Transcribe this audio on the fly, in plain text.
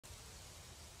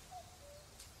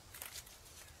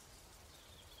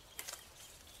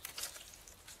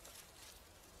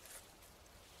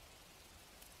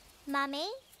Mummy?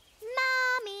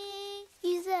 Mummy!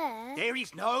 You there? There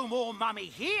is no more mummy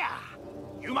here.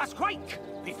 You must quake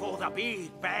before the big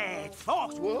bad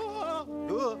fox.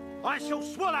 I shall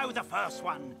swallow the first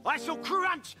one. I shall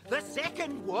crunch the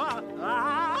second one.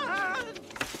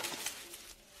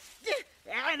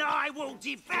 And I will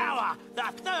devour the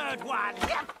third one.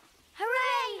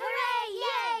 Hooray! Hooray!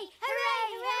 Yay! Hooray!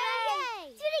 Hooray!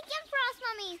 Do it again for us,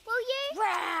 Mummy, will you?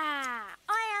 Rah!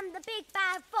 I am the big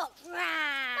bad fox. Rah!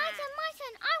 My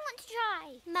turn, I want to try.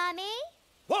 Mummy?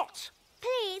 What?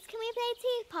 Please, can we play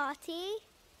tea party?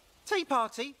 Tea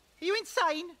party? Are you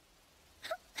insane?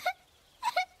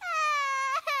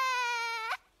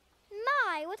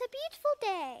 My, what a beautiful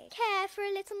day. Care for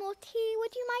a little more tea,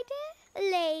 would you, my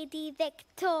dear? Lady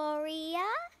Victoria?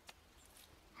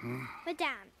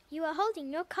 Madame, you are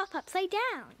holding your cup upside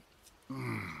down.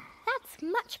 That's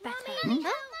much better. Mummy, Huh?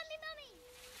 Mummy!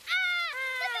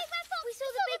 Ah! The big bad fox! We saw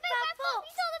the big bad fox!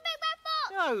 We saw the big bad fox!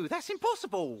 No, that's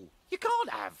impossible. You can't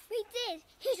have. We did.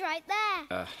 He's right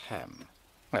there. Ahem.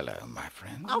 Hello, my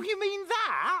friend. Oh, you mean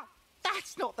that?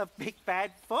 That's not the big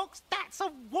bad fox. That's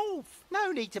a wolf.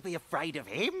 No need to be afraid of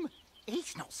him.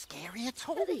 He's not scary at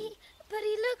all. But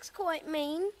he looks quite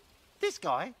mean. This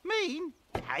guy, mean?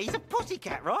 He's a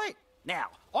pussycat, right? Now,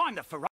 I'm the